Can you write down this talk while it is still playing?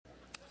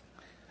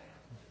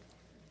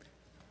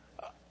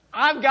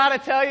I've got to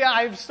tell you,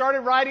 I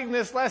started writing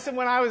this lesson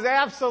when I was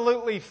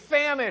absolutely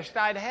famished.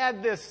 I'd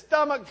had this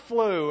stomach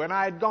flu and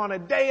I'd gone a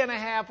day and a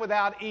half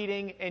without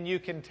eating, and you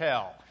can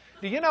tell.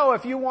 Do you know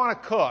if you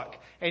want to cook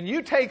and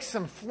you take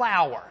some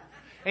flour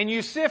and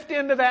you sift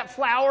into that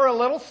flour a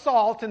little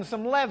salt and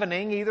some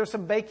leavening, either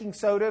some baking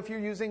soda if you're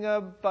using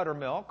a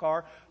buttermilk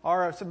or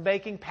some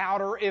baking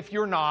powder if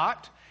you're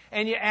not,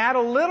 and you add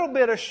a little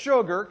bit of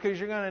sugar because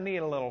you're going to need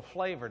a little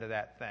flavor to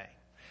that thing.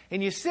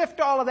 And you sift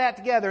all of that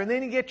together, and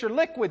then you get your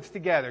liquids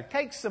together.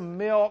 Take some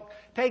milk,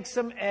 take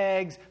some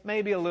eggs,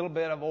 maybe a little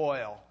bit of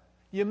oil.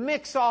 You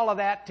mix all of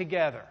that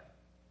together.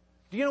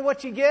 Do you know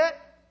what you get?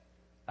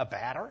 A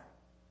batter.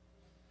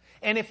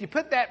 And if you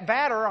put that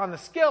batter on the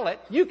skillet,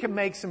 you can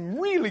make some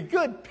really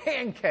good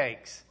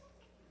pancakes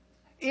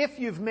if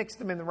you've mixed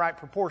them in the right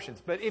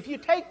proportions. But if you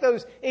take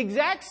those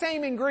exact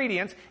same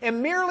ingredients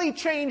and merely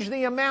change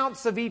the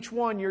amounts of each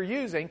one you're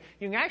using,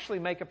 you can actually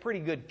make a pretty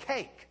good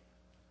cake.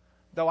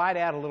 Though I'd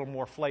add a little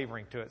more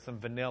flavoring to it, some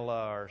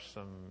vanilla or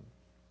some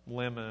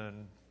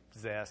lemon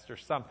zest or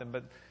something.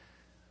 But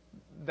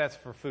that's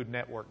for Food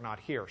Network, not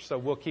here. So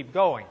we'll keep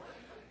going.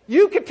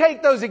 You could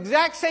take those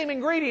exact same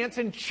ingredients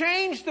and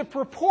change the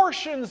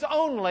proportions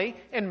only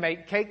and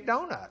make cake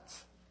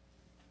donuts.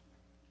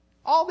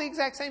 All the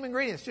exact same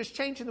ingredients, just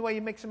changing the way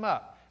you mix them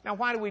up. Now,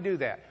 why do we do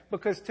that?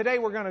 Because today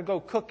we're going to go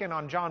cooking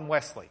on John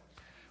Wesley.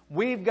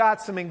 We've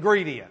got some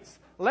ingredients.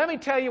 Let me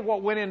tell you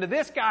what went into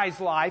this guy's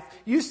life.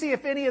 You see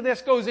if any of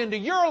this goes into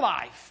your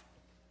life.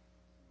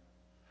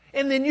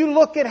 And then you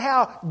look at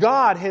how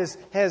God has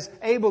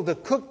able to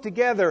cook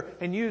together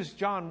and use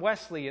John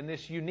Wesley in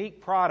this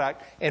unique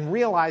product and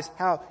realize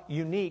how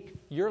unique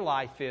your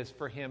life is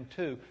for him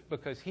too,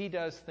 because he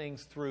does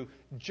things through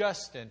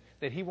Justin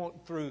that he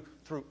won't through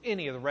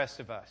any of the rest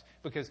of us,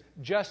 because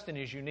Justin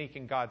is unique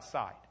in God's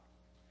sight.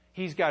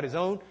 He's got his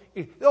own.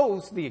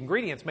 The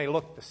ingredients may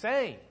look the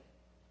same.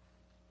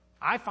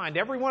 I find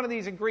every one of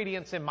these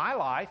ingredients in my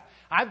life.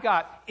 I've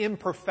got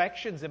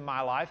imperfections in my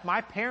life.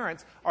 My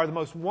parents are the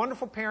most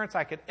wonderful parents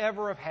I could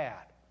ever have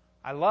had.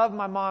 I love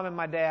my mom and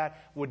my dad,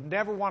 would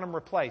never want them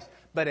replaced.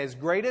 But as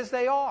great as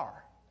they are,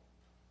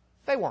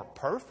 they weren't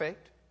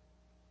perfect.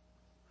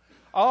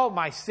 Oh,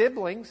 my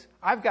siblings,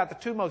 I've got the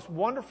two most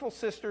wonderful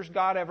sisters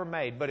God ever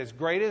made. But as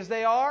great as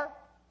they are,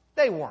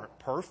 they weren't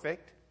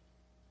perfect.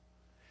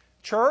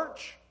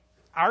 Church,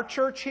 our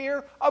church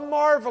here, a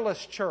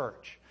marvelous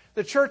church.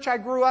 The church I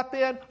grew up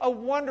in, a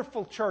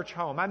wonderful church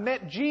home. I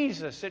met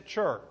Jesus at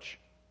church.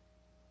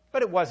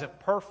 But it wasn't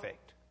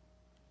perfect.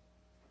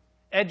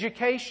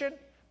 Education,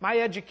 my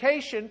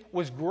education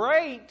was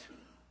great.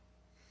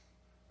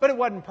 But it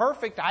wasn't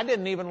perfect. I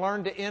didn't even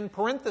learn to end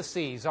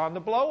parentheses on the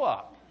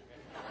blow-up.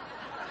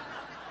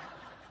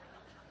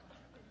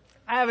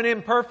 I have an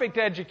imperfect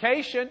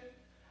education.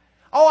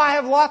 Oh, I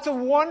have lots of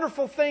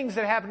wonderful things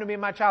that happened to me in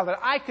my childhood.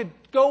 I could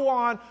go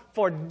on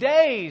for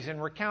days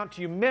and recount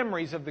to you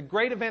memories of the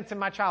great events in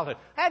my childhood.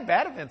 I had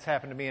bad events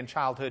happen to me in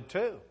childhood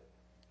too.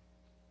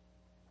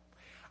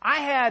 I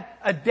had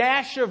a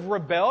dash of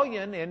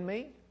rebellion in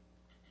me.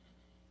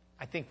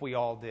 I think we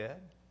all did.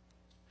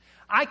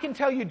 I can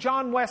tell you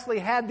John Wesley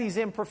had these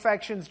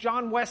imperfections.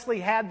 John Wesley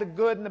had the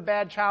good and the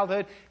bad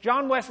childhood.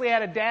 John Wesley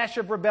had a dash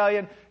of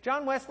rebellion.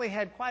 John Wesley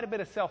had quite a bit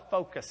of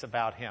self-focus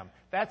about him.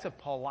 That's a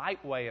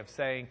polite way of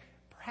saying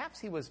perhaps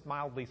he was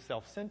mildly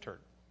self-centered,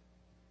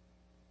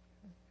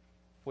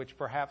 which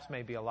perhaps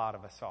maybe a lot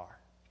of us are.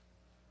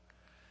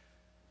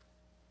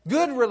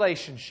 Good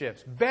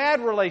relationships,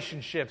 bad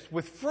relationships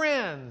with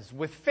friends,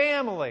 with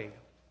family,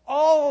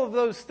 all of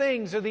those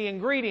things are the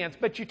ingredients,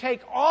 but you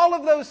take all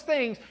of those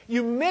things,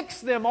 you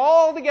mix them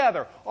all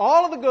together,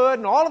 all of the good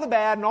and all of the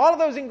bad and all of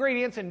those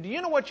ingredients, and do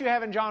you know what you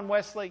have in John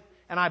Wesley?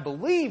 And I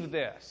believe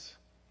this.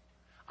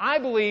 I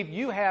believe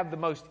you have the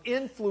most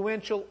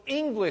influential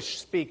English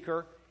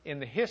speaker in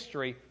the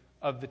history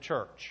of the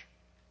church.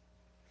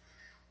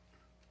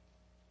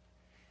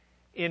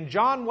 In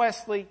John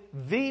Wesley,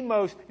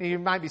 you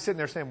might be sitting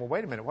there saying, well,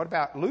 wait a minute, what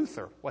about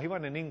Luther? Well, he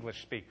wasn't an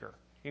English speaker.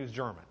 He was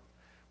German.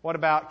 What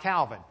about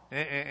Calvin?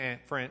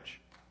 French.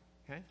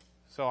 Okay?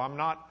 So I'm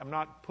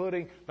not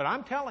putting, but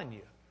I'm telling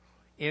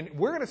you,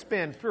 we're going to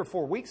spend 3 or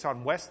 4 weeks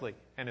on Wesley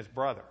and his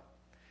brother.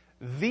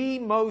 The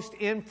most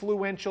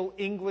influential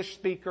English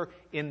speaker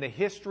in the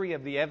history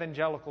of the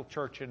evangelical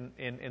church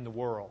in the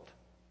world.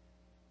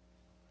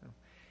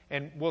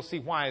 And we'll see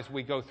why as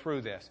we go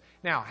through this.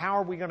 Now, how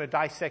are we going to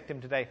dissect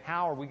him today?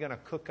 How are we going to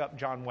cook up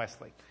John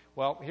Wesley?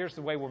 Well, here's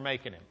the way we're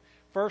making him.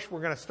 First,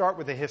 we're going to start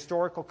with the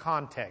historical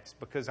context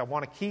because I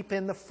want to keep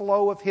in the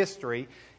flow of history